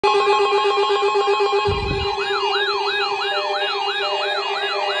Okay,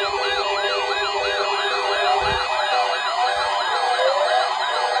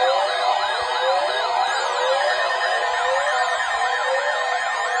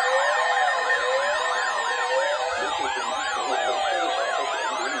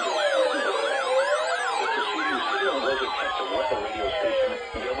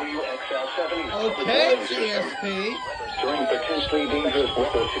 CSP. During potentially dangerous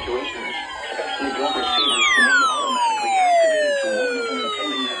weather situations, specially built receivers remain automatically activated to warn of an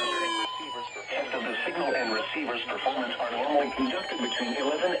impending hazard. Tests of the signal and receiver's performance are normally conducted between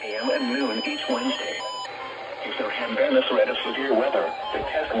 11 a.m. and noon each Wednesday. If there had been a threat of severe weather, the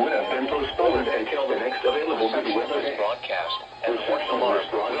test would have been postponed until the next available good weather day. Broadcast and the watch alarm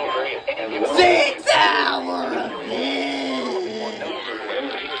will vary at any given 6 hours!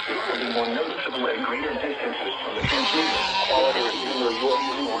 More noticeable at greater distances from the transmitter. Quality receiver you are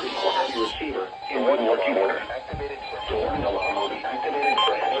using will require the receiver in good working order. The warning alarm will be activated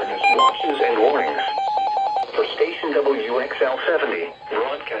for hazardous watches and warnings. For station WXL70,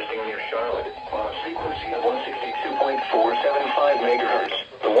 broadcasting near Charlotte on a frequency of 162.475 megahertz,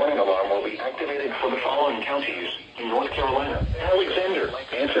 the warning alarm will be activated for the following counties in North Carolina: Alexander,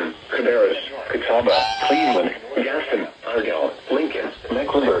 Anson, Cabarrus, Catawba, Cleveland, Gaston, Argyle, Lincoln,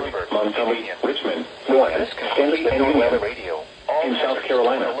 Mecklenburg, Montgomery, Richmond, Warren, Stanley, and Weather Radio. In South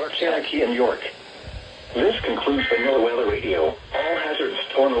Carolina, Cherokee, and York. This concludes the NOAA Weather Radio. All hazards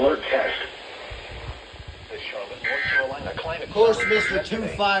to an alert test. Of course, Mr.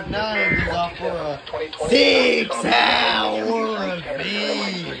 259 is off for a 6-hour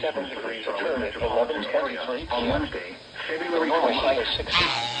feed. On Wednesday, February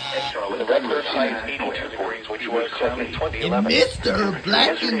 26th. The record high of 82 degrees, which was set in 2011. And Mr.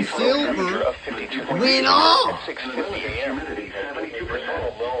 Black and Silver went off. 6:50 a.m.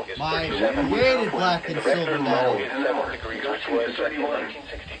 My created Black and Silver now. 7 degrees, which was set in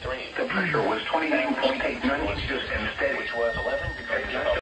 1963. The pressure was 29.89 inches and steady, which was